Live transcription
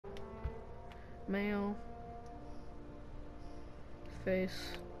Male.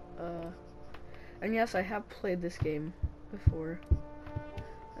 Face. And yes, I have played this game before.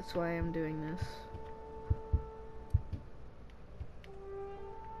 That's why I'm doing this.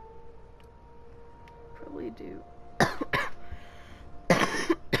 Probably do.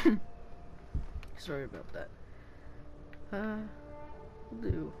 Sorry about that. We'll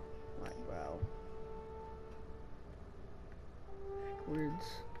do eyebrow. Words.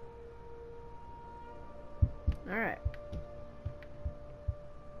 Alright.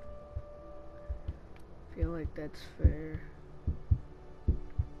 Feel like that's fair.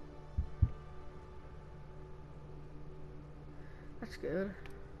 That's good.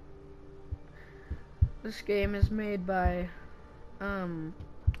 This game is made by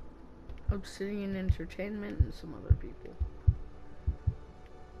Obsidian Entertainment and some other people.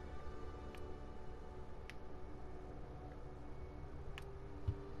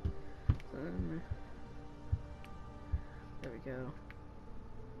 There we go.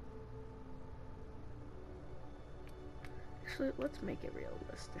 Actually, let's make it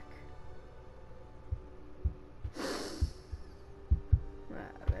realistic.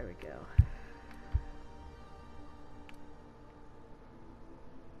 There we go.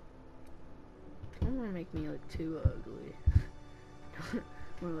 Don't want to make me look too ugly.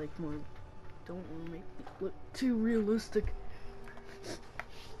 More like more. Don't want to make me look too realistic.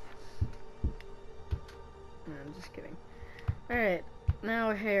 No, I'm just kidding. Alright,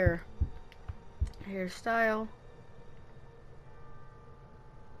 now hair. Hairstyle.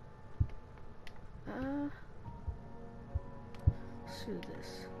 Let's do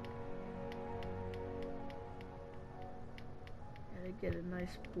this. Gotta get a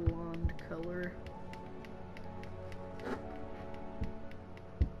nice blonde color.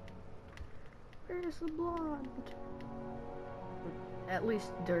 Where's the blonde? At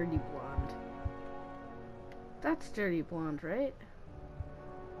least dirty blonde. That's dirty blonde, right?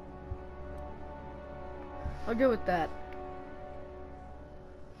 I'll go with that.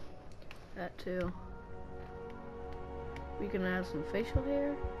 That too. We can add some facial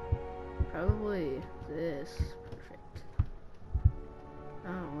hair. Probably this. Perfect.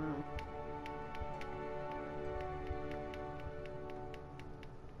 Oh wow.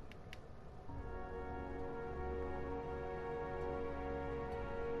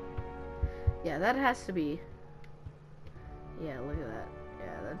 Yeah, that has to be. Yeah, look at that.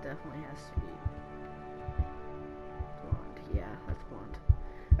 Yeah, that definitely has to be blonde. Yeah, that's blonde.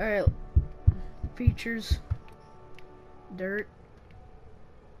 Alright. Features. Dirt.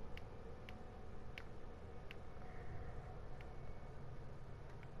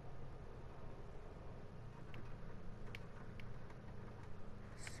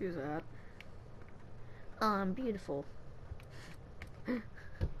 Let's do that. I'm beautiful.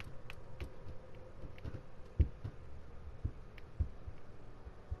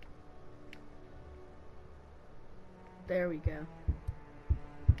 There we go.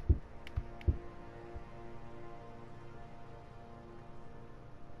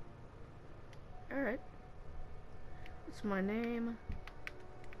 Alright. What's my name?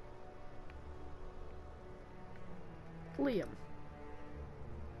 Liam.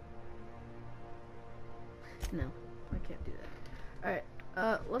 No, I can't do that.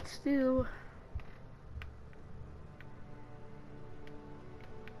 Alright, let's do...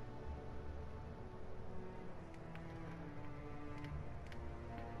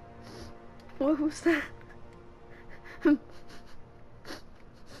 What was that?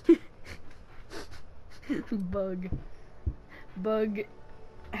 Bug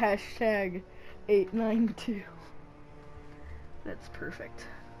hashtag 892. That's perfect.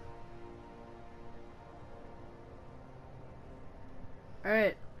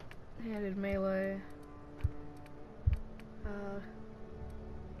 Alright, handed melee.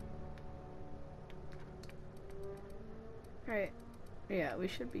 Alright, yeah, we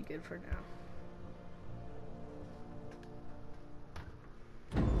should be good for now.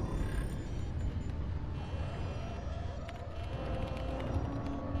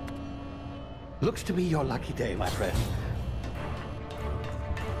 Looks to be your lucky day, my friend.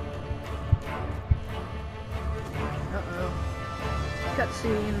 Uh-oh.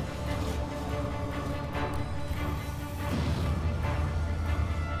 Cutscene.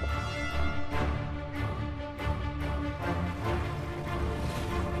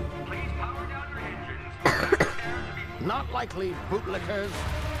 Please power down your engines. Not likely, bootlickers.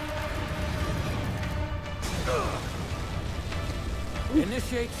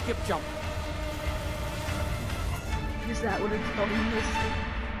 Initiate skip jump. Is that what it's called in this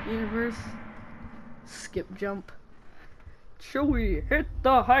universe? Skip jump. Chewie, hit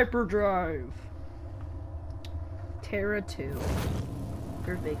the hyperdrive! Terra 2.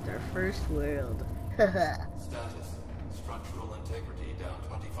 Perfect, our first world. Status. Structural integrity down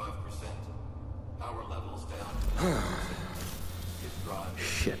 25%. Power levels down 10%. His drive is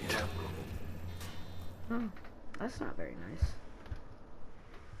Shit. irreparable. Oh, that's not very nice.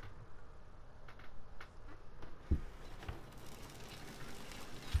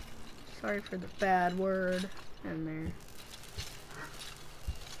 Sorry for the bad word in there.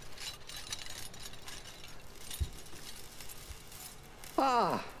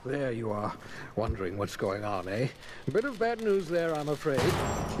 Ah, there you are. Wondering what's going on, eh? Bit of bad news there, I'm afraid.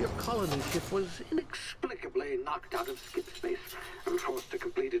 Your colony ship was inexplicably knocked out of skip space and forced to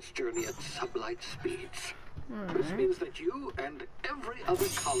complete its journey at sublight speeds. This means that you and every other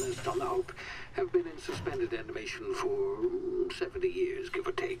colonist on the Hope have been in suspended animation for 70 years, give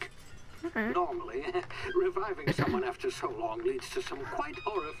or take. Normally, reviving someone after so long leads to some quite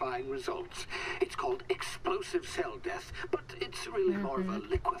horrifying results. It's called explosive cell death, but it's really more of a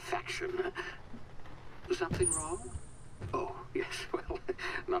liquefaction. Something wrong? Oh, yes, well,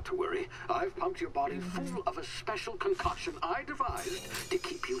 not to worry. I've pumped your body full of a special concoction I devised to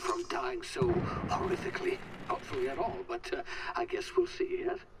keep you from dying so horrifically. Hopefully at all, but I guess we'll see,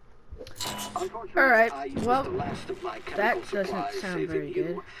 yes? Unfortunately, Alright, I used well, the last of my that chemical doesn't supplies sound saving very you.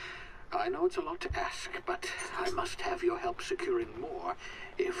 good. I know it's a lot to ask, but I must have your help securing more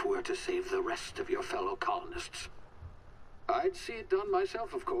if we're to save the rest of your fellow colonists. I'd see it done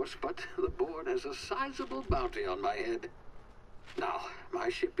myself, of course, but the board has a sizable bounty on my head. Now, my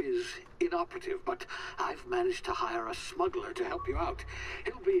ship is inoperative, but I've managed to hire a smuggler to help you out.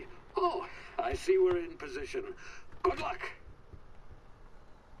 He'll be... Oh, I see we're in position. Good luck!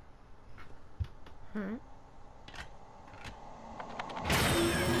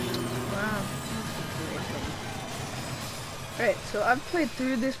 Wow. Alright, so I've played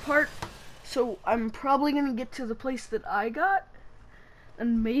through this part, so I'm probably gonna get to the place that I got,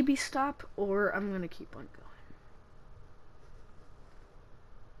 and maybe stop, or I'm gonna keep on going.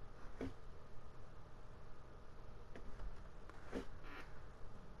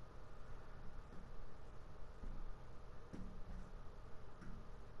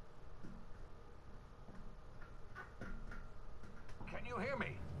 Can you hear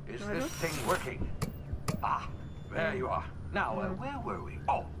me? Is this thing working? Ah, there you are. Now, where were we?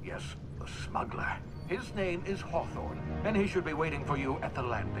 Oh, yes, the smuggler. His name is Hawthorne, and he should be waiting for you at the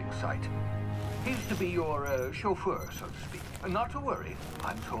landing site. He's to be your chauffeur, so to speak. Not to worry.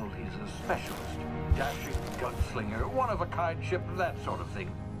 I'm told he's a specialist. Dashing gunslinger, one-of-a-kind ship, that sort of thing.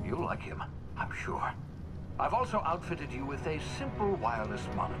 You'll like him, I'm sure. I've also outfitted you with a simple wireless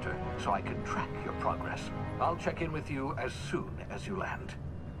monitor, so I can track your progress. I'll check in with you as soon as you land.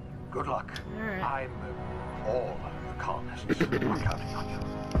 Good luck. All right. I'm all of the colonists are counting on you.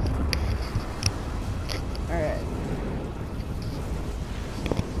 Alright.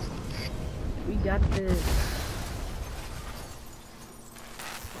 We got this.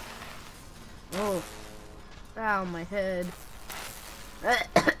 Oh. Ow, my head. Alright.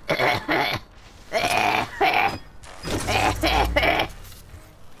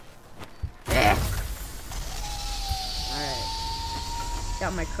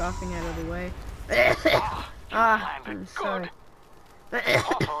 Got my coughing out of the way. I'm sorry.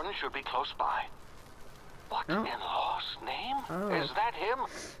 Hawthorne should be close by. What Oh. in law's name? Oh. Is that him?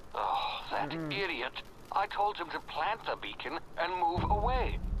 Oh, that idiot. I told him to plant the beacon and move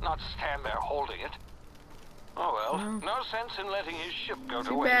away, not stand there holding it. Oh well, no sense in letting his ship go to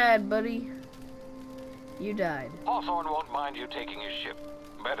Too waste. bad, buddy. You died. Hawthorne won't mind you taking his ship.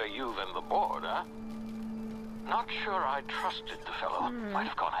 Better you than the board, huh? Not sure I trusted the fellow. Might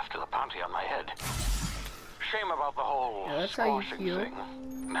have gone after the bounty on my head. Shame about the whole Yeah, that's how you squashing feel. thing.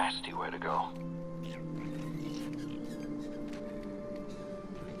 Nasty way to go.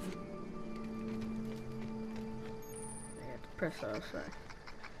 I have to press off, sorry.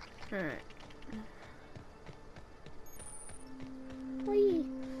 Alright. Whee!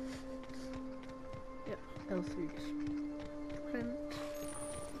 Yep, L3 just print.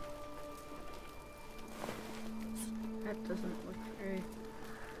 That doesn't look very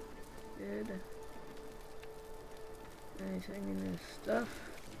good. Anything in this stuff?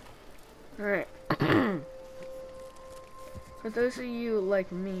 Alright. For those of you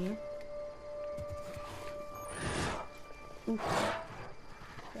like me. Oof.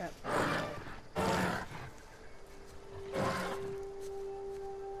 Crap.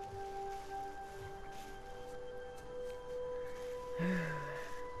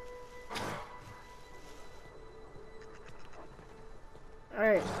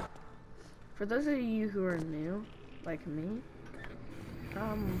 Alright. For those of you who are new, like me,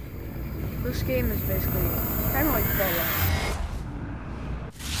 for this game is basically kind of like Fallout.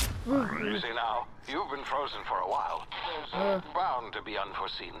 You see now, you've been frozen for a while. There's bound to be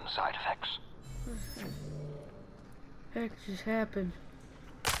unforeseen side effects. Heck just happened?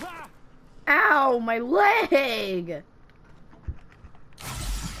 Ow, my leg!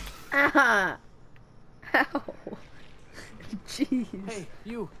 Ah! Ow! Jeez. Hey,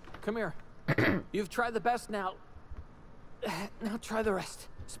 you, come here. You've tried the best now. Now try the rest.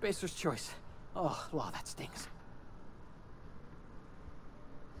 Spacer's choice. Oh, wow, that stings.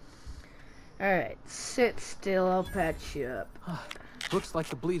 Alright, sit still, I'll patch you up. Looks like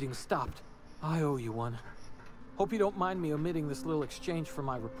the bleeding stopped. I owe you one. Hope you don't mind me omitting this little exchange for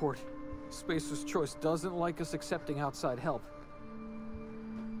my report. Spacer's choice doesn't like us accepting outside help.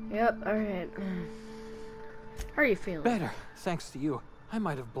 Yep, alright. How are you feeling? Better, thanks to you. I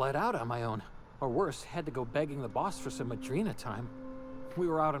might have bled out on my own. Or worse, had to go begging the boss for some Adrena time. We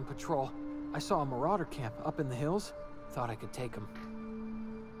were out on patrol. I saw a marauder camp up in the hills. Thought I could take him.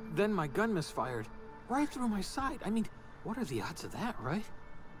 Then my gun misfired. Right through my side. I mean, what are the odds of that, right?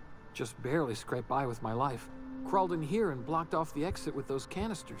 Just barely scraped by with my life. Crawled in here and blocked off the exit with those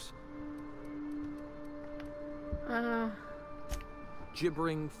canisters.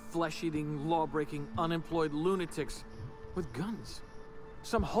 Gibbering, flesh-eating, law-breaking, unemployed lunatics with guns.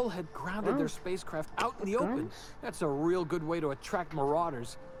 Some hullhead grounded their spacecraft out in the open. That's a real good way to attract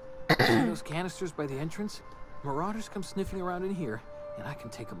marauders. See those canisters by the entrance? Marauders come sniffing around in here, and I can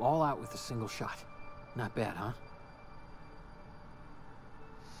take them all out with a single shot. Not bad, huh?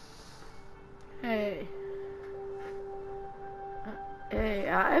 Hey. Hey,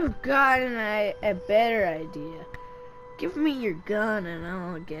 I've gotten a better idea. Give me your gun and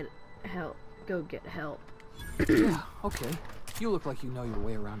I'll get help. Go get help. Yeah, okay. You look like you know your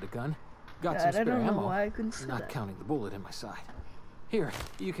way around a gun. Got some God, I spare don't know ammo. why I couldn't say Not that. counting the bullet in my side. Here,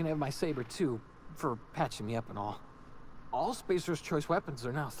 you can have my saber too, for patching me up and all. All Spacer's choice weapons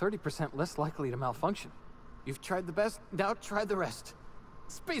are now 30% less likely to malfunction. You've tried the best, now try the rest.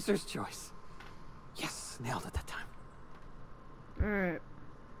 Spacer's choice. Yes, nailed it that time. Alright.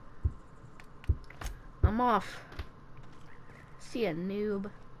 I'm off. See ya,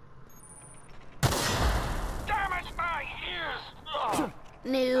 noob. Damn it, my ears! Oh,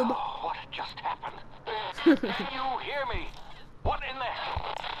 Noob. what just happened? Can you hear me? What in the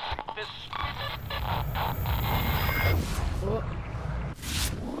hell? This... Oh.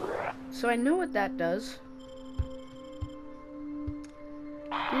 So I know what that does.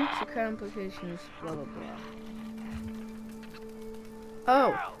 Due to complications, blah blah blah.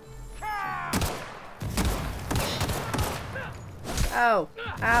 Oh. Ow.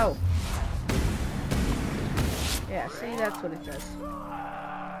 Ow. Yeah, see, that's what it does.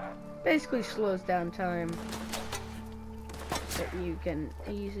 Basically slows down time. That you can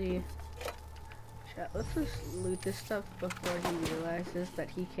easy... Chat, let's just loot this stuff before he realizes that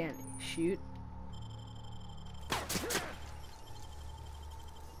he can't shoot.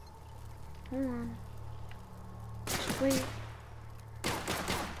 Hold on. Just wait.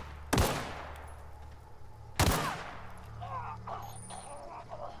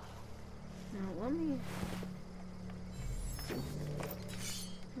 Now let me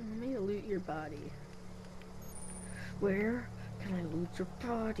loot your body. Where can I loot your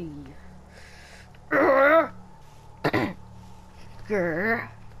body? Grr.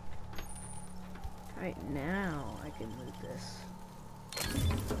 Right now I can loot this.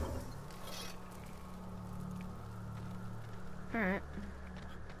 Alright.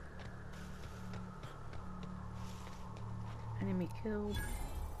 Enemy killed.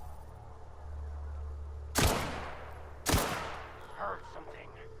 Heard something.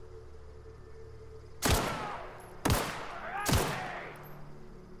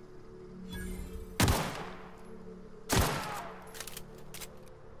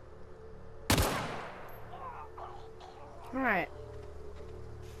 Alright.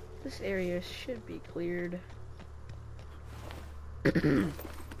 This area should be cleared.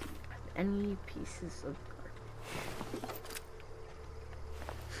 Any pieces of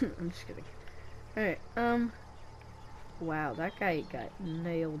garbage. I'm just kidding. Alright, wow, that guy got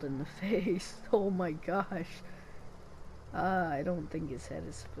nailed in the face. Oh my gosh. I don't think his head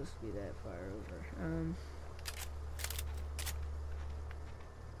is supposed to be that far over.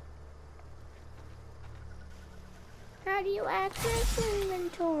 How do you access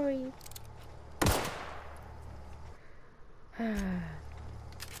inventory? I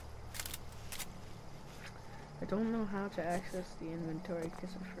don't know how to access the inventory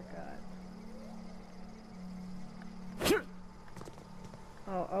because I forgot.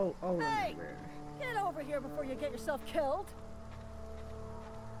 Oh, remember. Get over here before you get yourself killed.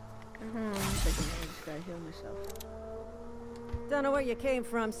 second, I just gotta heal myself. Don't know where you came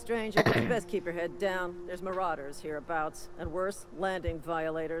from, stranger, but you best keep your head down. There's marauders hereabouts, and worse, landing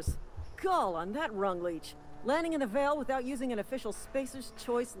violators. Gall on that rung leech. Landing in the Vale without using an official Spacer's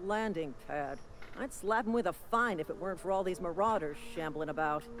Choice landing pad. I'd slap him with a fine if it weren't for all these marauders shambling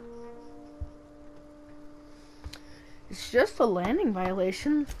about. It's just a landing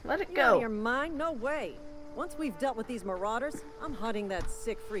violation. Let it You out of go. your mind? No way. Once we've dealt with these marauders, I'm hunting that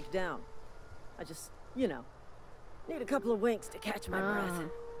sick freak down. I just, you know, need a couple of winks to catch my breath.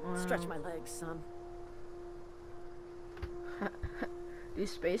 Stretch my legs, son. Do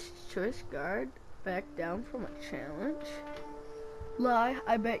Space Choice Guard back down from a challenge? Lie,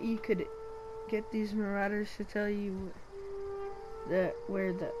 I bet you could get these marauders to tell you that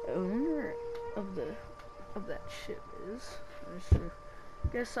where the owner of that ship is. That's true.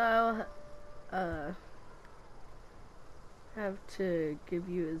 Guess I'll have to give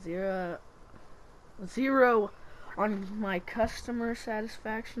you a zero on my customer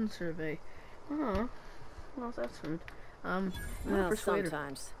satisfaction survey. Oh, well, that's rude. Well, Persuader.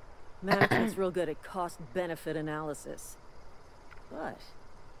 sometimes. Management's real good at cost-benefit analysis. But,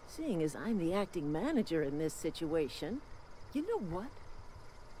 seeing as I'm the acting manager in this situation, you know what?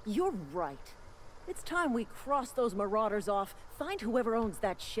 You're right. It's time we cross those marauders off, find whoever owns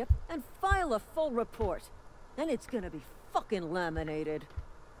that ship, and file a full report. And it's gonna be fucking laminated.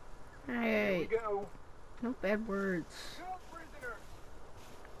 Hey, no bad words.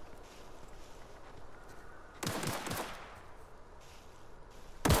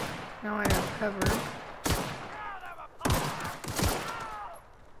 Now I have cover.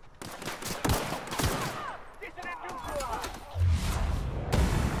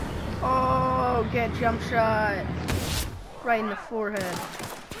 Oh, get jump shot right in the forehead.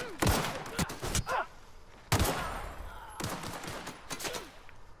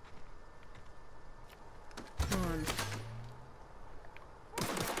 Come on.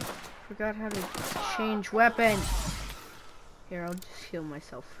 Forgot how to change weapon. Here, I'll just heal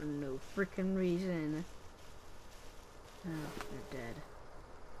myself for no freaking reason. Oh, they're dead.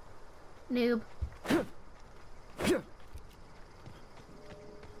 Noob.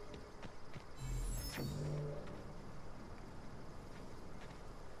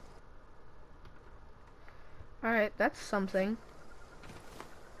 Alright, that's something.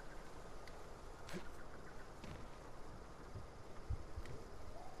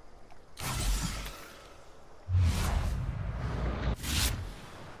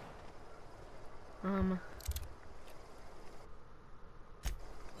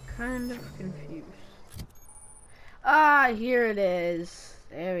 Kind of confused. Ah, here it is.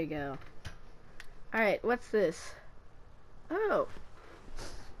 There we go. Alright, what's this? Oh.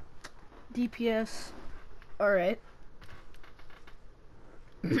 DPS. Alright.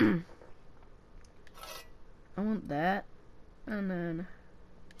 I want that. And then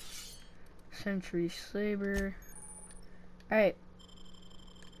Century Saber. Alright.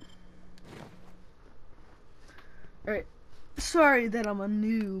 Alright. Sorry that I'm a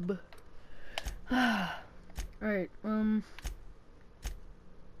noob. Alright,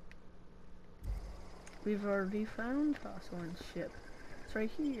 we've already found Hawthorne's ship. It's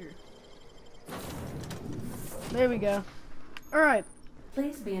right here. There we go. Alright.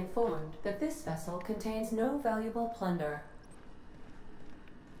 Please be informed that this vessel contains no valuable plunder.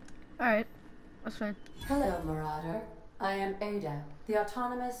 Alright. That's fine. Hello, Marauder. I am Ada, the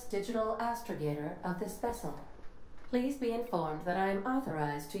autonomous digital astrogator of this vessel. Please be informed that I am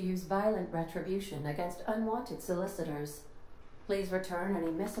authorized to use violent retribution against unwanted solicitors. Please return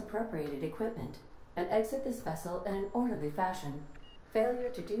any misappropriated equipment and exit this vessel in an orderly fashion. Failure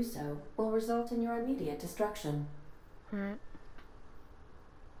to do so will result in your immediate destruction. Alright.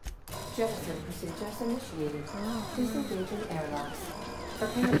 Jettison procedures initiated. Disengaging airlocks.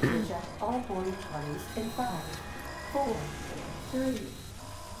 Prepare to eject all boarding parties in 5, 4, 3,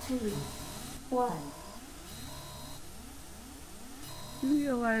 2, 1. You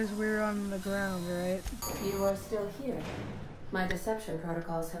realize we're on the ground, right? You are still here. My deception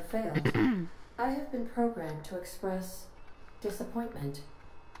protocols have failed. I have been programmed to express disappointment.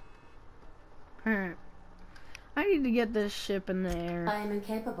 Alright. I need to get this ship in the air. I am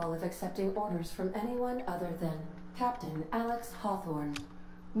incapable of accepting orders from anyone other than Captain Alex Hawthorne.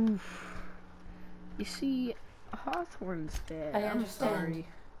 Oof. You see, Hawthorne's dead. I I'm understand. sorry.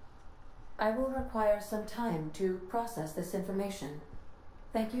 I will require some time to process this information.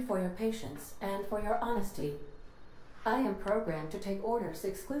 Thank you for your patience and for your honesty. I am programmed to take orders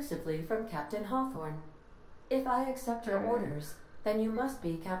exclusively from Captain Hawthorne. If I accept your orders, then you must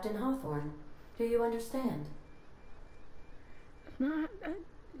be Captain Do you understand? Not.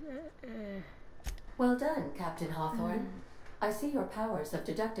 Well done, Captain Hawthorne. I see your powers of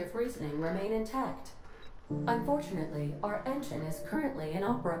deductive reasoning remain intact. Unfortunately, our engine is currently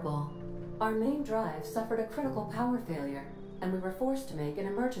inoperable. Our main drive suffered a critical power failure, and we were forced to make an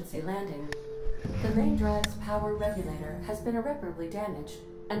emergency landing. The main drive's power regulator has been irreparably damaged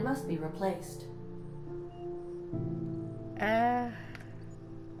and must be replaced.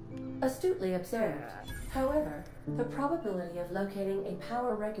 Astutely observed. However, the probability of locating a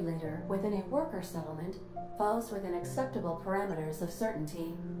power regulator within a worker settlement falls within acceptable parameters of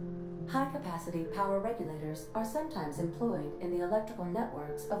certainty. High-capacity power regulators are sometimes employed in the electrical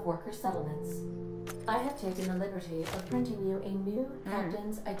networks of worker settlements. I have taken the liberty of printing you a new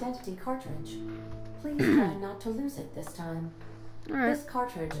Captain's Identity cartridge. Please try not to lose it this time. This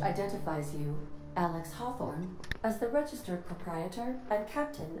cartridge identifies you, Alex Hawthorne, as the registered proprietor and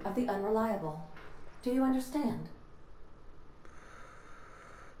captain of the Unreliable. Do you understand?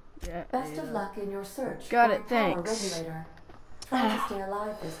 Yeah. Best of luck in your search Got for it, a power thanks. regulator. Try to stay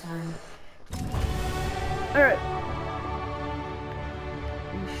alive this time. Alright.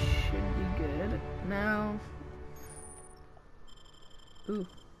 We should be good. Now. Ooh.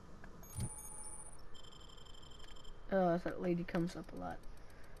 Oh, that lady comes up a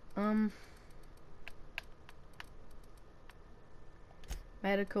lot.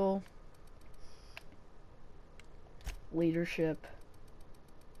 Medical. Leadership.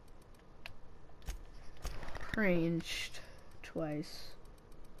 Ranged twice.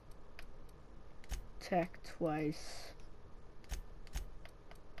 Tech twice.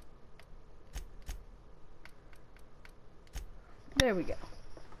 There we go.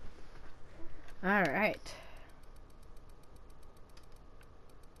 Alright.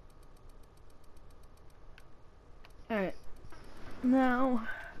 Alright. Now.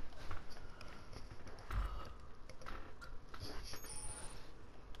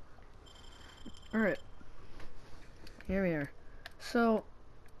 Alright. Here we are. So,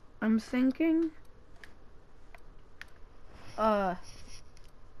 I'm thinking,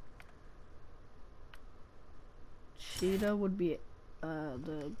 Cheetah would be,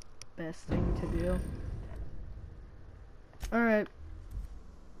 the best thing to do. Alright.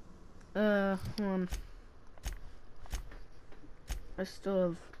 Hold on. I still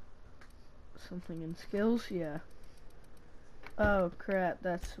have something in skills, yeah. Oh crap,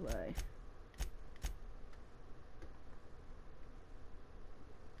 that's why.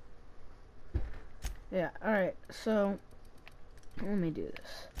 Yeah, alright, so let me do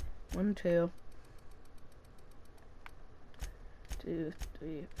this. 1, 2, 2,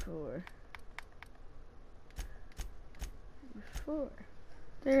 3, 4. 4.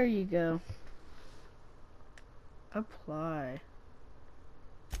 There you go. Apply.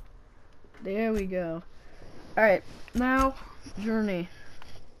 There we go. Alright, now journey.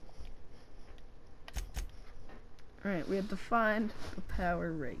 Alright, we have to find the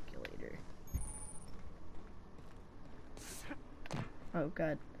power regulator. Oh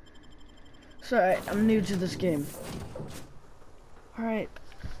god. Sorry, I'm new to this game. Alright.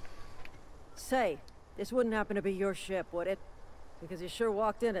 Say, this wouldn't happen to be your ship, would it? Because you sure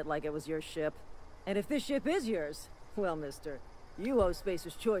walked in it like it was your ship. And if this ship is yours, well, mister, you owe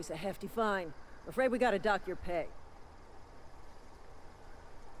Spacer's Choice a hefty fine. Afraid we gotta dock your pay.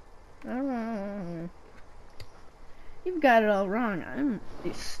 You've got it all wrong. I'm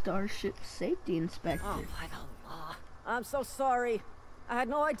the Starship Safety Inspector. Oh, by the law. I'm so sorry. I had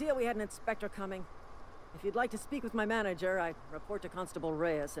no idea we had an inspector coming. If you'd like to speak with my manager, I'd report to Constable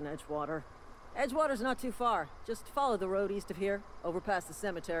Reyes in Edgewater. Edgewater's not too far. Just follow the road east of here, over past the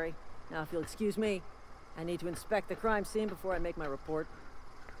cemetery. Now, if you'll excuse me, I need to inspect the crime scene before I make my report.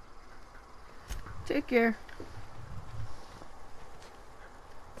 Take care.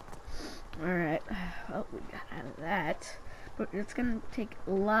 Alright, well, we got out of that. But it's gonna take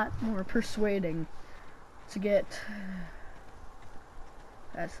a lot more persuading to get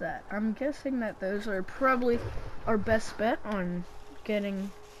past that. I'm guessing that those are probably our best bet on getting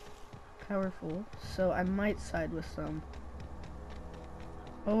powerful, so I might side with some.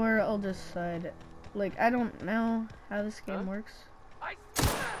 Or I'll just side, like, I don't know how this game works.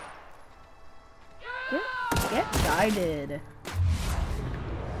 Get guided.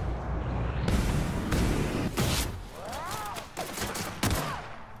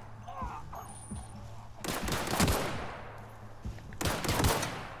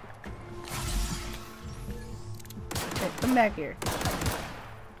 Okay, come back here.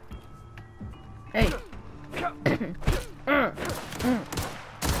 Hey.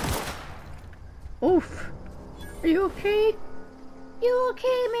 Oof. Are you okay? You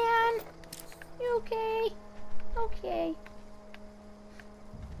okay, man? You okay? Okay.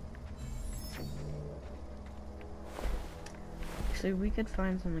 Actually, we could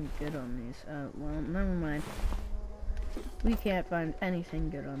find something good on these. Well, never mind. We can't find anything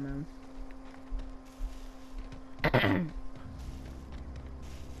good on them.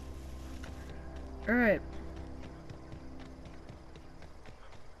 Alright.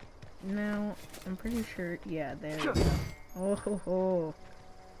 Now, I'm pretty sure, yeah, there we go. Oh ho ho.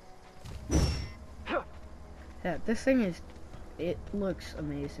 Yeah, this thing is, it looks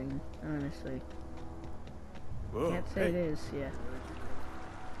amazing, honestly. Can't say it is, yeah.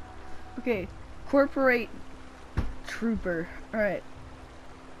 Okay, Corporate Trooper. Alright.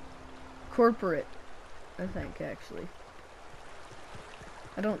 Corporate, I think, actually.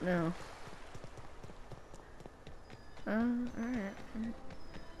 I don't know. Alright.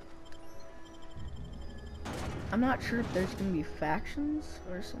 I'm not sure if there's gonna be factions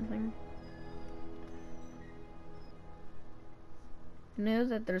or something. I know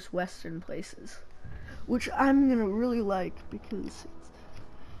that there's Western places, which I'm gonna really like because it's,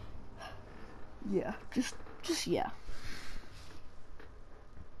 yeah, just yeah.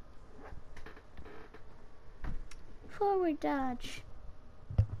 Forward dodge.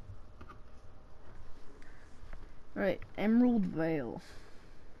 Alright, Emerald Vale.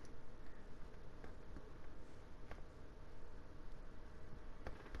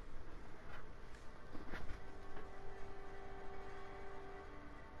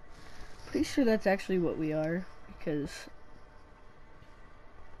 Pretty sure that's actually what we are, because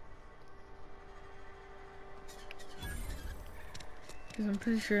I'm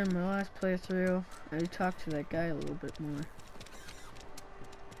pretty sure in my last playthrough I talked to that guy a little bit more.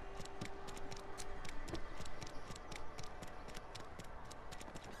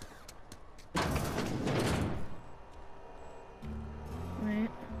 Right.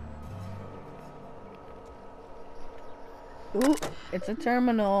 Ooh, it's a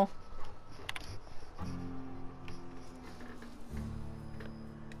terminal.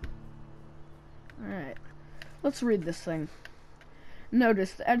 Alright, let's read this thing.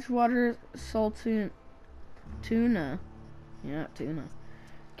 Notice the Edgewater Saltuna, tuna,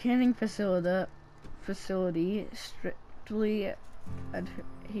 canning facility strictly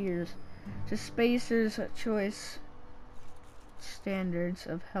adheres to Spacer's Choice standards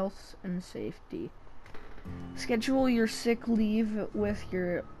of health and safety. Schedule your sick leave with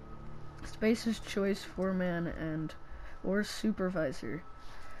your Spacer's Choice foreman and or supervisor.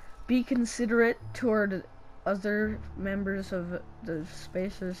 Be considerate toward other members of the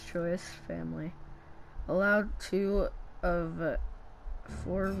Spacer's Choice family. Allowed 2 to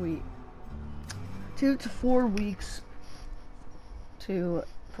 4 weeks to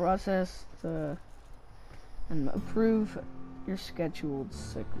process and approve your scheduled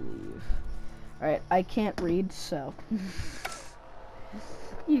sick leave. Alright, I can't read, so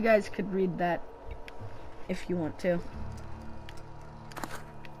you guys could read that if you want to.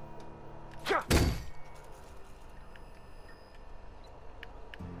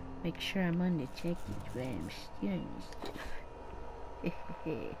 Make sure I'm on the check each way I'm stealing stuff.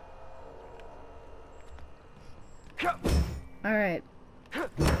 Alright.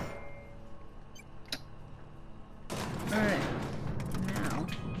 Alright. Now.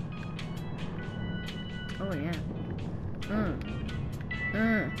 Oh yeah.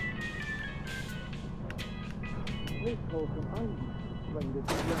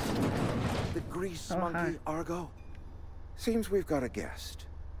 The grease monkey, Argo? Seems we've got a guest.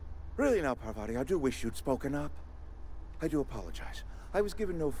 Really now, Parvati, I do wish you'd spoken up. I do apologize. I was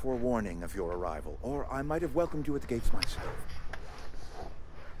given no forewarning of your arrival, or I might have welcomed you at the gates myself.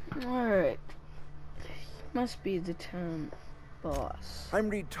 Alright. Must be the town boss. I'm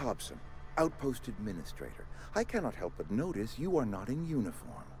Reed Thompson, Outpost Administrator. I cannot help but notice you are not in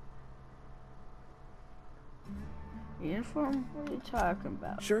uniform. Uniform? What are you talking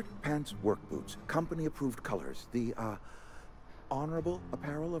about? Shirt, pants, work boots, company-approved colors. The, honorable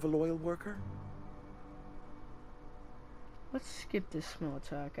apparel of a loyal worker? Let's skip this small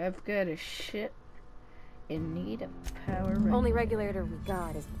talk. I've got a shit in need of power. Only regulator we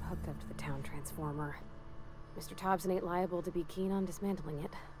got is hooked up to the town transformer. Mr. Thompson ain't liable to be keen on dismantling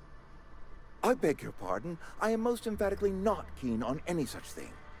it. I beg your pardon. I am most emphatically not keen on any such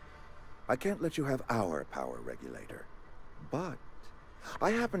thing. I can't let you have our power regulator. But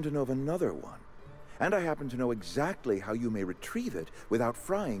I happen to know of another one. And I happen to know exactly how you may retrieve it without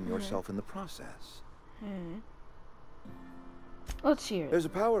frying yourself in the process. Let's hear it. There's a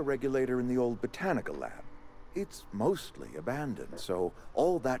power regulator in the old botanical lab. It's mostly abandoned, so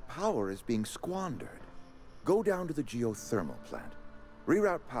all that power is being squandered. Go down to the geothermal plant.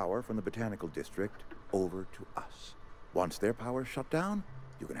 Reroute power from the botanical district over to us. Once their power's shut down,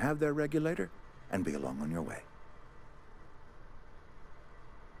 you can have their regulator and be along on your way.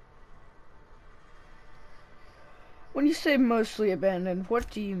 When you say mostly abandoned, what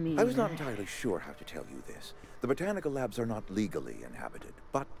do you mean? I was not entirely sure how to tell you this. The botanical labs are not legally inhabited,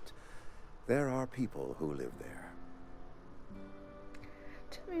 but there are people who live there.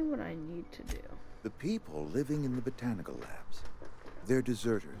 Tell me what I need to do. The people living in the botanical labs. They're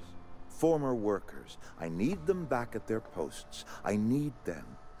deserters, former workers. I need them back at their posts. I need them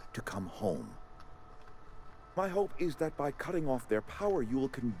to come home. My hope is that by cutting off their power, you will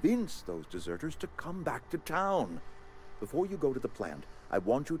convince those deserters to come back to town. Before you go to the plant, I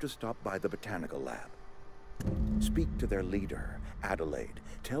want you to stop by the botanical lab. Speak to their leader, Adelaide.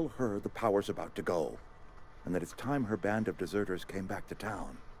 Tell her the power's about to go, and that it's time her band of deserters came back to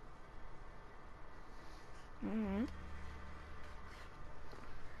town. Mm-hmm.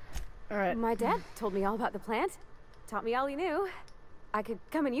 All right. My dad told me all about the plant. Taught me all he knew. I could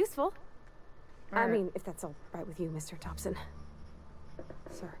come in useful. I mean, if that's all right with you, Mr. Thompson.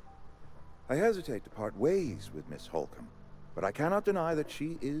 Sir. I hesitate to part ways with Miss Holcomb, but I cannot deny that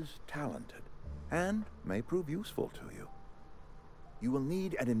she is talented, and may prove useful to you. You will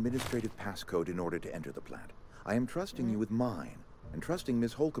need an administrative passcode in order to enter the plant. I am trusting you with mine, and trusting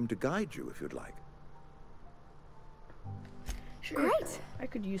Miss Holcomb to guide you if you'd like. Sure. Great! I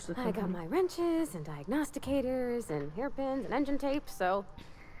could use the I got my wrenches and diagnosticators and hairpins and engine tape, so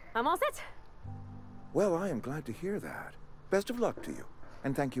I'm all set. Well, I am glad to hear that. Best of luck to you,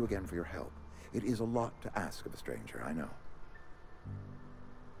 and thank you again for your help. It is a lot to ask of a stranger, I know.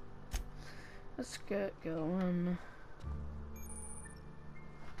 Let's get going.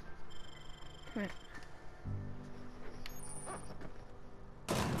 Right.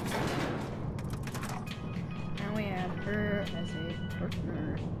 Now we add her as a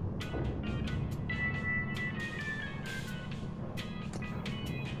partner.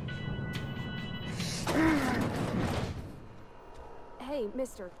 Hey,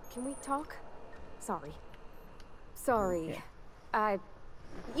 mister, can we talk? Sorry. Sorry.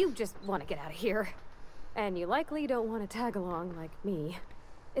 You just want to get out of here. And you likely don't want to tag along like me.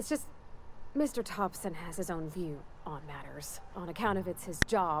 It's just, Mr. Thompson has his own view on matters, on account of it's his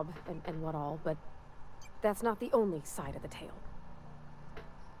job and what all, but that's not the only side of the tale.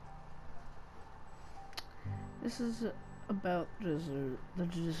 This is about the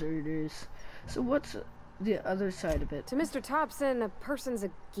deserters. So what's the other side of it? To Mr. Thompson, a person's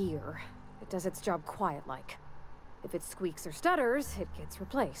a gear. It does its job quiet-like. If it squeaks or stutters, it gets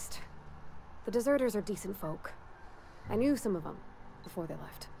replaced. The deserters are decent folk. I knew some of them before they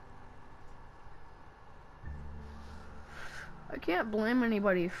left. I can't blame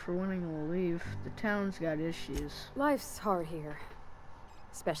anybody for wanting to leave. The town's got issues. Life's hard here.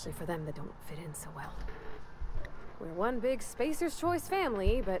 Especially for them that don't fit in so well. We're one big Spacer's Choice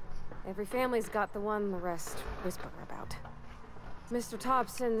family, but every family's got the one the rest whisper about. Mr.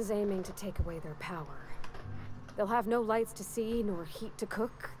 Thompson's aiming to take away their power. They'll have no lights to see, nor heat to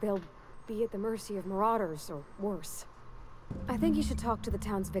cook. They'll be at the mercy of marauders, or worse. I think you should talk to the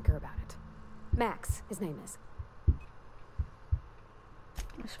town's vicar about it. Max, his name is.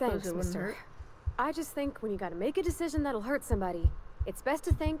 Thanks, mister. I just think when you gotta make a decision that'll hurt somebody, it's best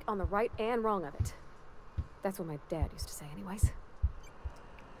to think on the right and wrong of it. That's what my dad used to say anyways.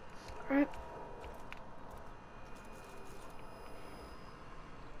 Alright.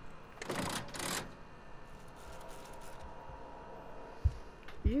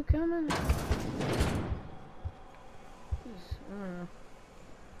 You coming?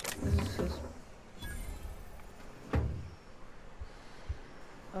 This is his...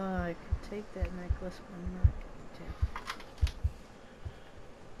 I could take that necklace, but I'm not going to.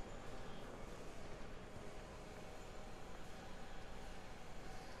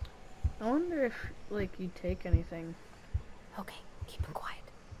 I wonder if, like, you take anything. Okay, keep him quiet.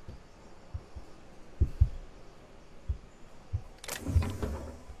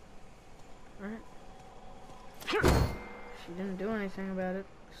 Alright. She didn't do anything about it,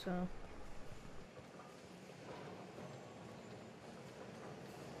 so...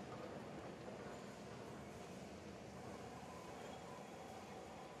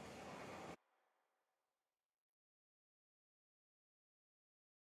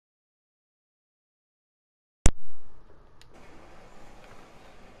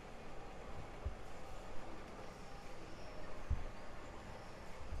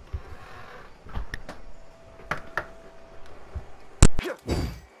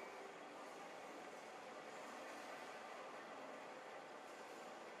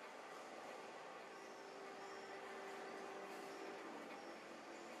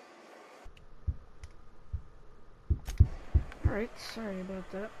 Alright, sorry about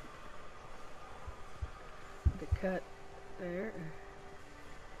that. The cut there.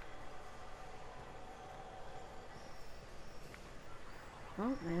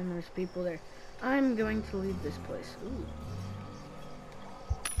 Oh man, there's people there. I'm going to leave this place. Ooh.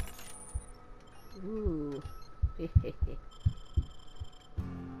 Ooh.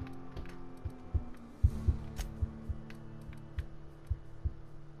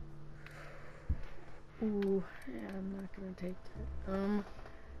 Ooh, yeah, I'm not gonna take that.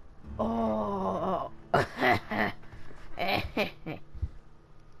 Oh.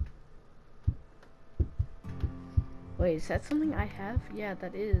 Wait, is that something I have? Yeah,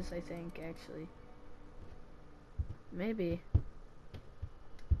 that is, I think, actually. Maybe.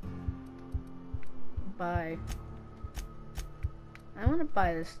 Buy. I want to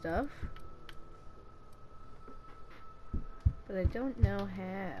buy this stuff. But I don't know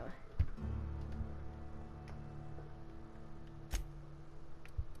how.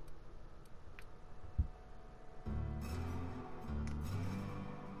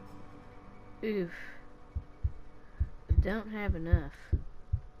 Oof. I don't have enough.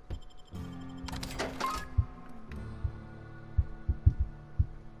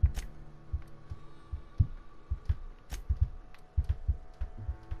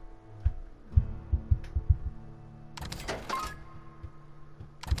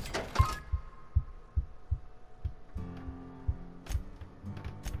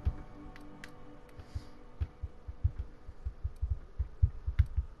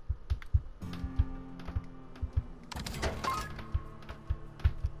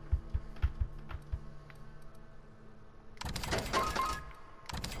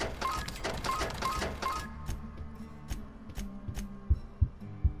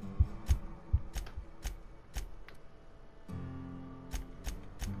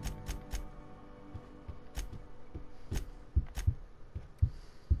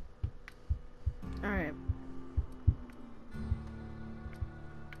 Alright.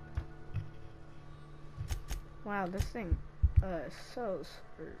 Wow, this thing sells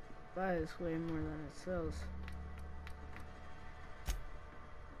or buys way more than it sells.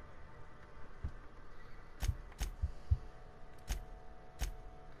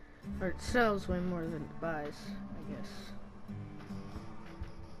 Or it sells way more than it buys, I guess.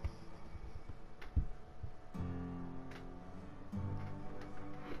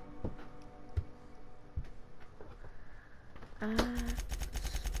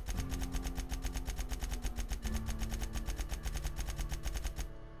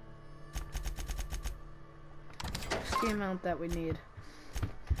 Just the amount that we need.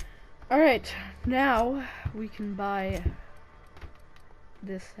 Alright, now we can buy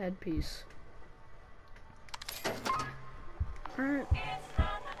this headpiece. Alright.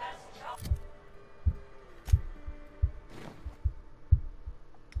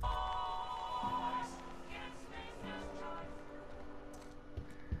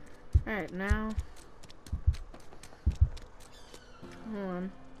 Alright, now. Hold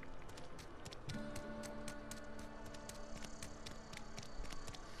on.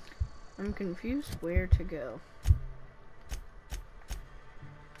 I'm confused where to go.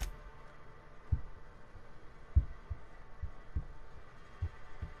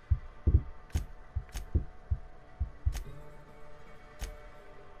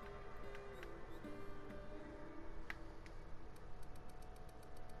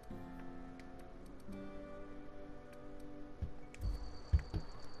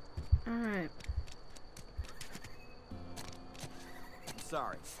 Alright.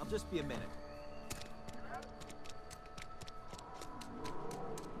 Sorry, I'll just be a minute.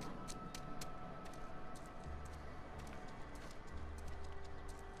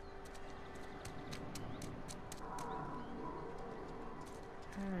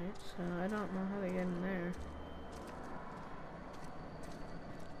 Alright, so I don't know how to get in there.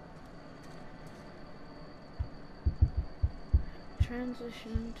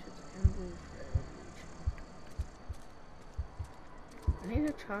 Transition to the Emblem region. I need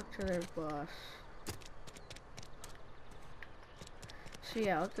to talk to their boss. So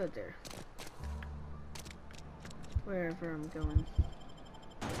yeah, I'll go there. Wherever I'm going.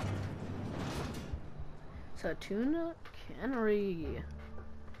 Satuna Cannery.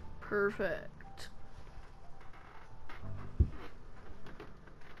 Perfect.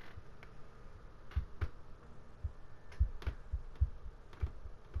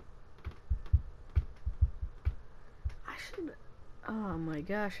 Oh my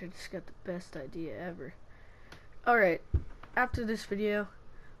gosh, I just got the best idea ever. Alright, after this video,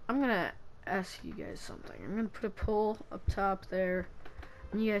 I'm gonna ask you guys something. I'm gonna put a poll up top there,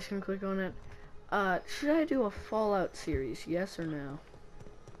 and you guys can click on it. Should I do a Fallout series, yes or no?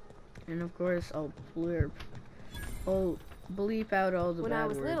 And of course, I'll bleep out all the bad words. When I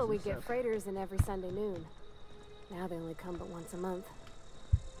was little, we'd and get stuff. freighters in every Sunday noon. Now they only come but once a month.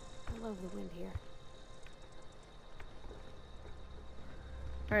 love the wind here.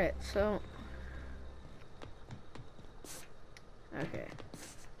 Alright, so... Okay.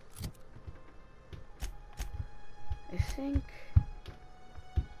 I think...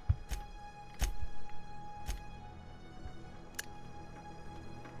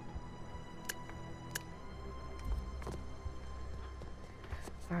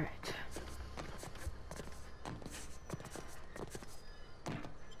 Alright.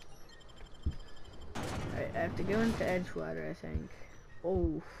 Alright, I have to go into Edgewater, I think.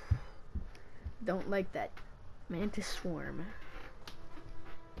 Oh. Don't like that mantis swarm.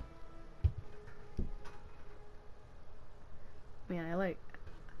 Man, I like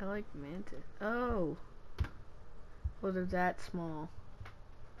mantis. Oh. Well, they're that small.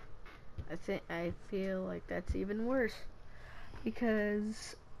 I feel like that's even worse.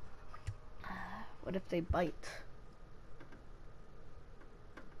 Because what if they bite?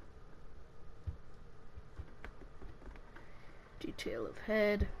 Detail of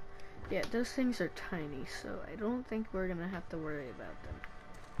head. Yeah, those things are tiny, so I don't think we're gonna have to worry about them.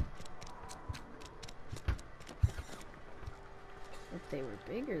 If they were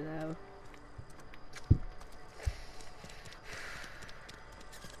bigger, though.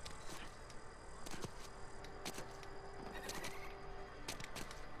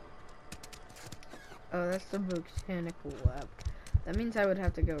 Oh, that's the botanical lab. That means I would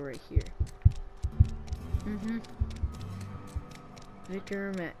have to go right here.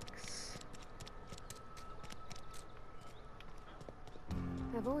 Vicar Max.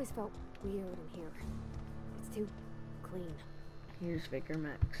 I've always felt weird in here. It's too clean. Here's Vicar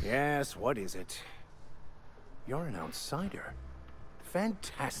Max. Yes, what is it? You're an outsider.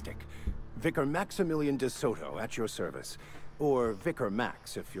 Fantastic. Vicar Maximilian de Soto at your service. Or Vicar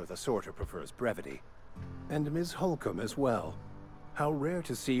Max if you're the sort who prefers brevity. And Ms. Holcomb as well. How rare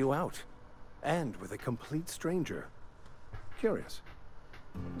to see you out. And with a complete stranger. Curious.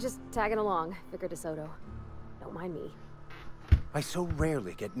 Just tagging along, Vicar de Soto. Don't mind me. I so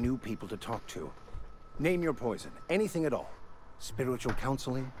rarely get new people to talk to. Name your poison, anything at all. Spiritual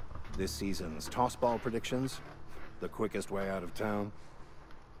counseling, this season's tossball predictions, the quickest way out of town.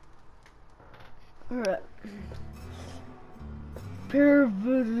 Alright.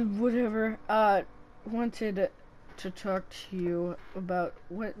 Whatever. Wanted to talk to you about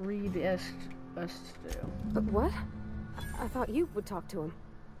what Reed asked us to do. But what? I thought you would talk to him.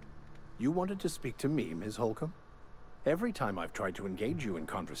 You wanted to speak to me, Ms. Holcomb? Every time I've tried to engage you in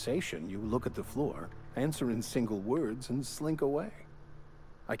conversation, you look at the floor, answer in single words, and slink away.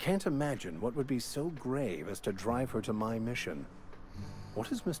 I can't imagine what would be so grave as to drive her to my mission. What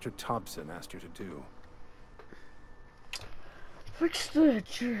has Mr. Thompson asked you to do? Fix the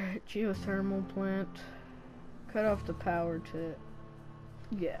geothermal plant. Cut off the power to...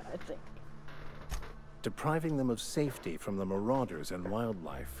 Yeah, I think. Depriving them of safety from the marauders and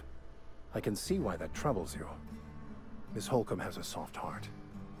wildlife. I can see why that troubles you. Miss Holcomb has a soft heart.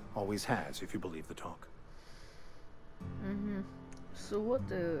 Always has, if you believe the talk. So what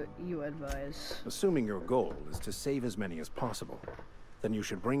do you advise? Assuming your goal is to save as many as possible, then you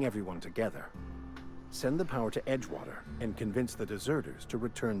should bring everyone together. Send the power to Edgewater and convince the deserters to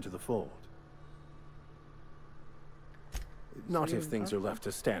return to the fold. Not if things are left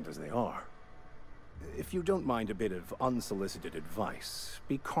to stand as they are. If you don't mind a bit of unsolicited advice,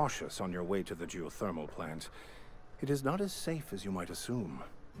 be cautious on your way to the geothermal plant. It is not as safe as you might assume.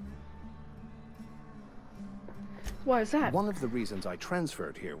 Why is that? One of the reasons I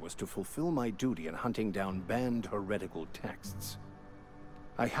transferred here was to fulfill my duty in hunting down banned heretical texts.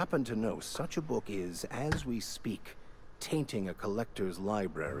 I happen to know such a book is, as we speak, tainting a collector's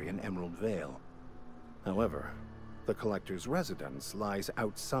library in Emerald Vale. However, the collector's residence lies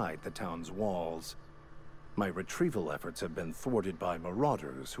outside the town's walls. My retrieval efforts have been thwarted by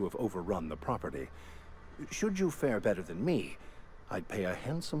marauders who have overrun the property. Should you fare better than me, I'd pay a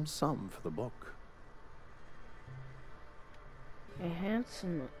handsome sum for the book. A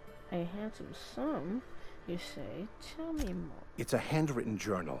handsome sum, you say? Tell me more. It's a handwritten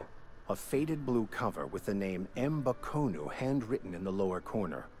journal. A faded blue cover with the name M. Bakonu handwritten in the lower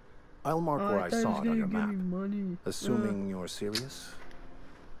corner. I'll mark where I saw it on your map. Assuming you're serious?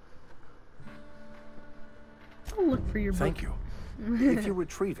 I'll look for your book. Thank you. If you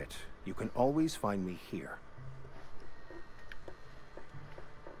retrieve it, you can always find me here.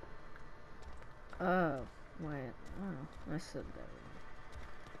 Oh, wait. Oh, I said that.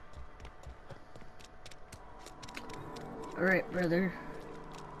 Alright, brother.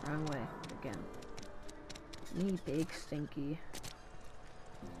 Wrong way. Again. Me big stinky.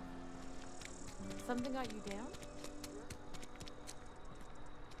 Something got you down?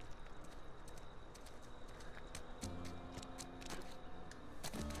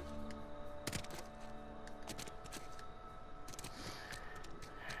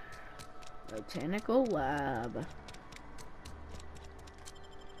 Botanical lab.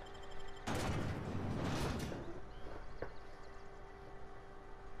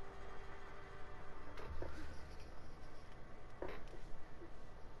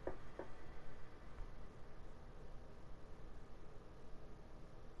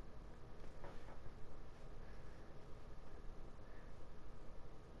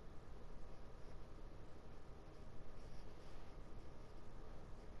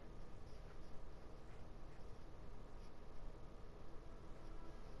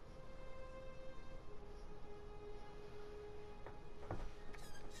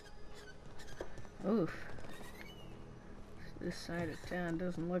 Oof. This side of town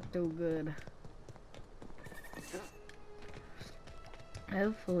doesn't look too good.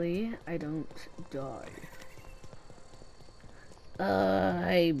 Hopefully, I don't die.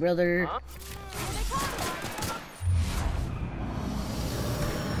 Hey, brother. Huh?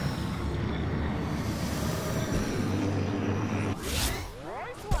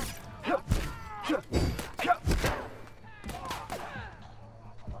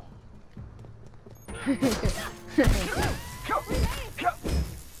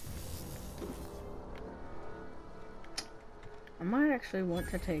 I might actually want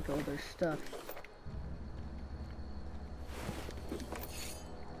to take all their stuff.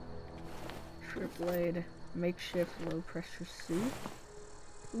 Trip blade, makeshift low pressure suit.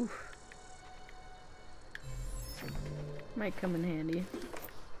 Oof. Might come in handy.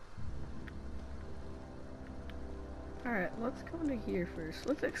 Alright, let's go into here first.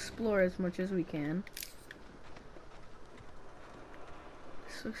 Let's explore as much as we can.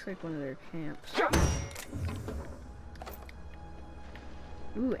 This looks like one of their camps.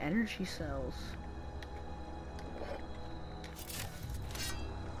 Ooh, energy cells.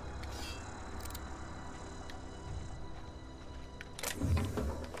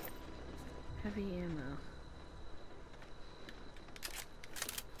 Heavy ammo.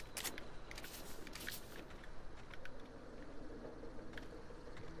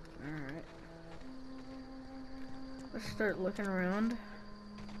 Alright. Let's start looking around.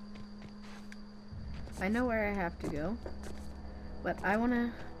 I know where I have to go, but I want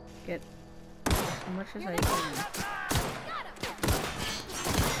to get as much as I can.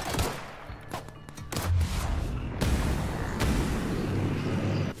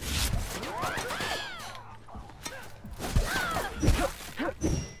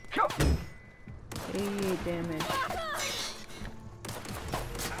 Hey, damage.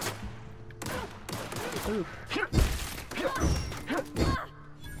 Oof.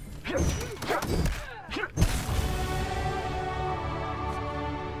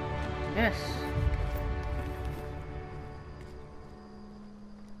 Yes.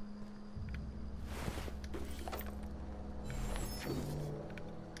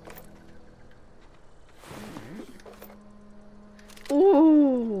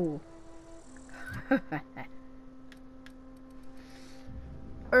 Ooh.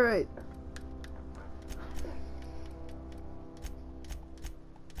 All right.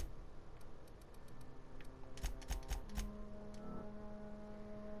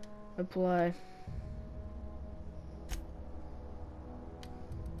 Apply.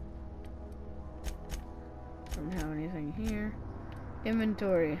 Don't have anything here.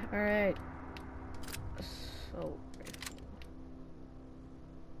 Inventory. Alright. Assault rifle.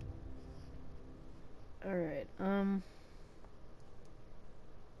 Alright,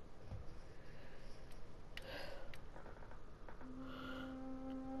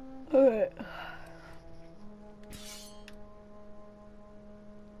 Alright.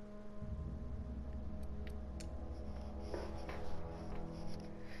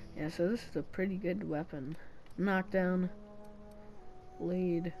 Yeah, so this is a pretty good weapon. Knockdown,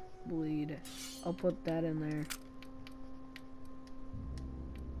 bleed, bleed. I'll put that in there.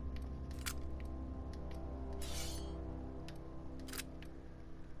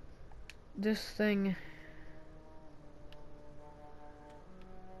 This thing.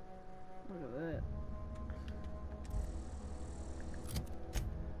 Look at that.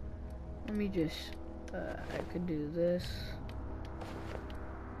 Let me just, I could do this.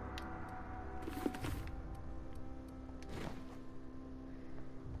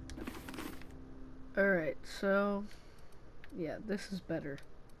 Alright, so, yeah, this is better.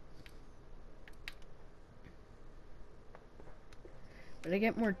 But I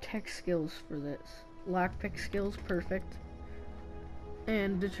get more tech skills for this. Lockpick skills, perfect.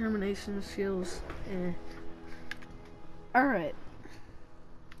 And determination skills, eh. Alright.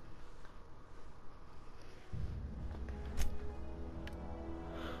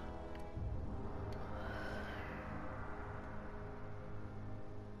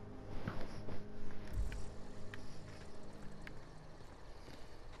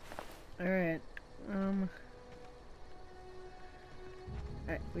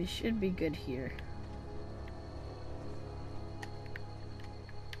 Alright, we should be good here.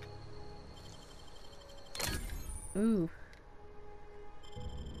 Ooh.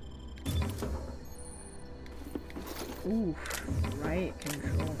 Ooh, riot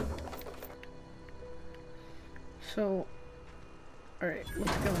control. So, alright,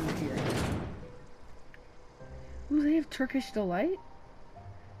 let's go in here. Ooh, they have Turkish Delight?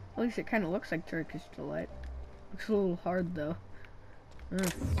 At least it kind of looks like Turkish Delight. Looks a little hard though.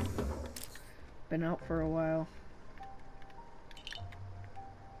 Been out for a while.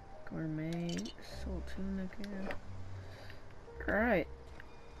 Gourmet, soul tuna again. Alright.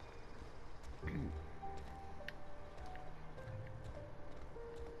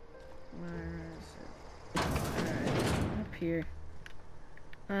 Where is it? Alright, up here.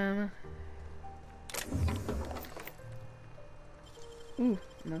 Ooh,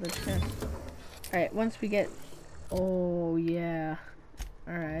 another chest. Alright, once we get... Oh, yeah.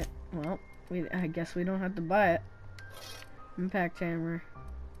 Alright, well, I guess we don't have to buy it. Impact hammer.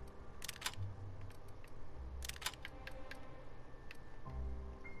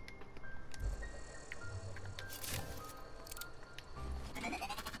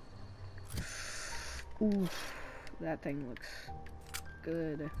 Oof, that thing looks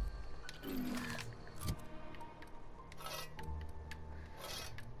good.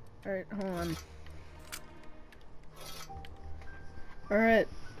 Alright, hold on. Alright.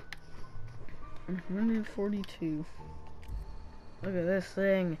 142. Look at this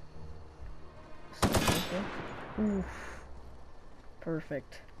thing. Oof.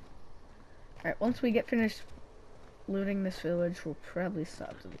 Perfect. Alright, once we get finished looting this village, we'll probably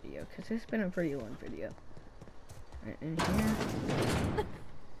stop the video, because it's been a pretty long video. Right in here.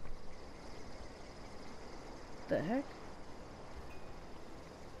 The heck?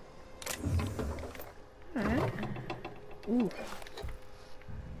 Alright. Ooh.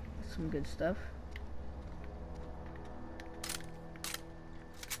 That's some good stuff.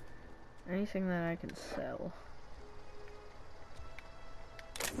 Anything that I can sell.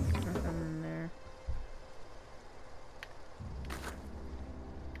 Nothing in there.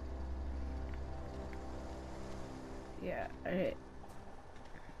 Yeah, alright.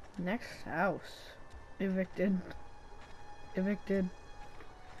 Next house. Evicted. Evicted.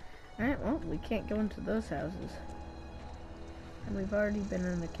 Alright, well, we can't go into those houses. And we've already been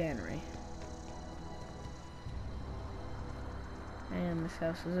in the cannery. And this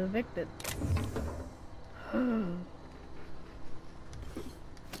house is evicted.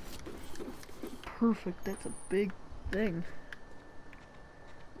 Perfect, that's a big thing.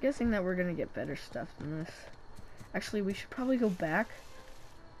 I'm guessing that we're gonna get better stuff than this. Actually, we should probably go back,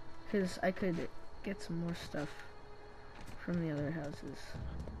 because I could get some more stuff from the other houses.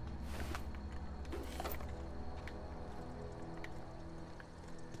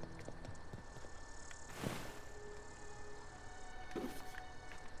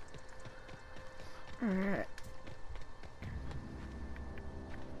 Alright.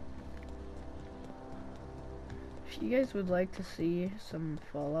 If you guys would like to see some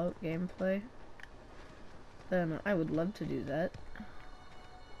Fallout gameplay, then I would love to do that.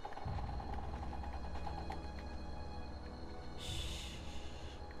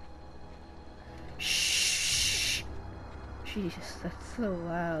 Shh. Jesus, that's so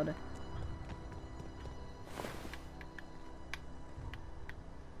loud.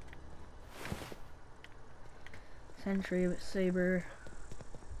 Sentry with saber.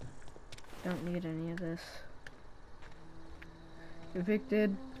 Don't need any of this.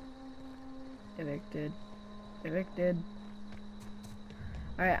 Evicted. Evicted. Evicted.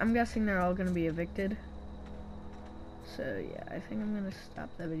 Alright, I'm guessing they're all gonna be evicted. So yeah, I think I'm gonna stop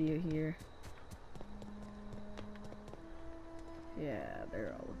the video here. Yeah,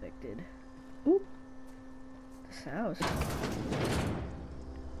 they're all evicted. Ooh! This house.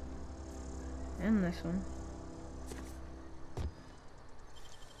 And this one.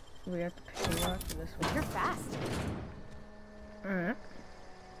 We have to pick a lock for this one. You're fast. Alright.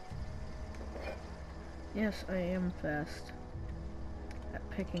 Yes, I am fast at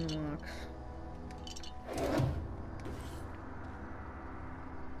picking locks.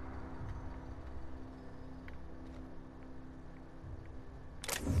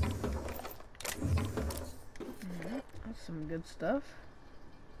 Alright, that's some good stuff.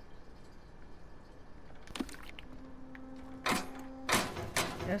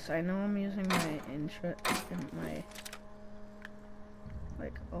 Yes, I know I'm using my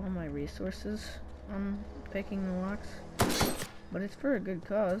all my resources on picking the locks, but it's for a good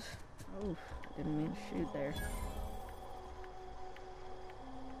cause. Oh, didn't mean to shoot there.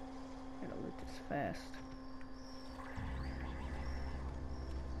 Gotta loot this fast.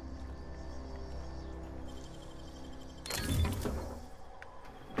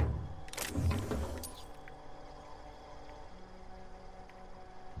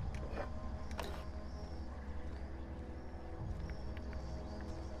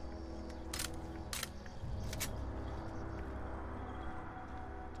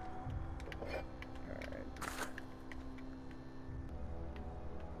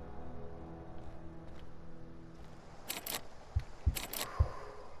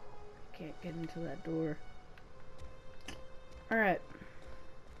 get into that door. Alright.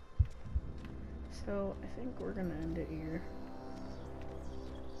 So, I think we're gonna end it here.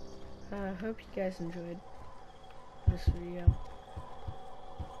 Hope you guys enjoyed this video.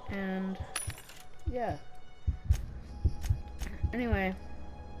 And, yeah. Anyway,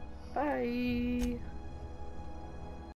 bye!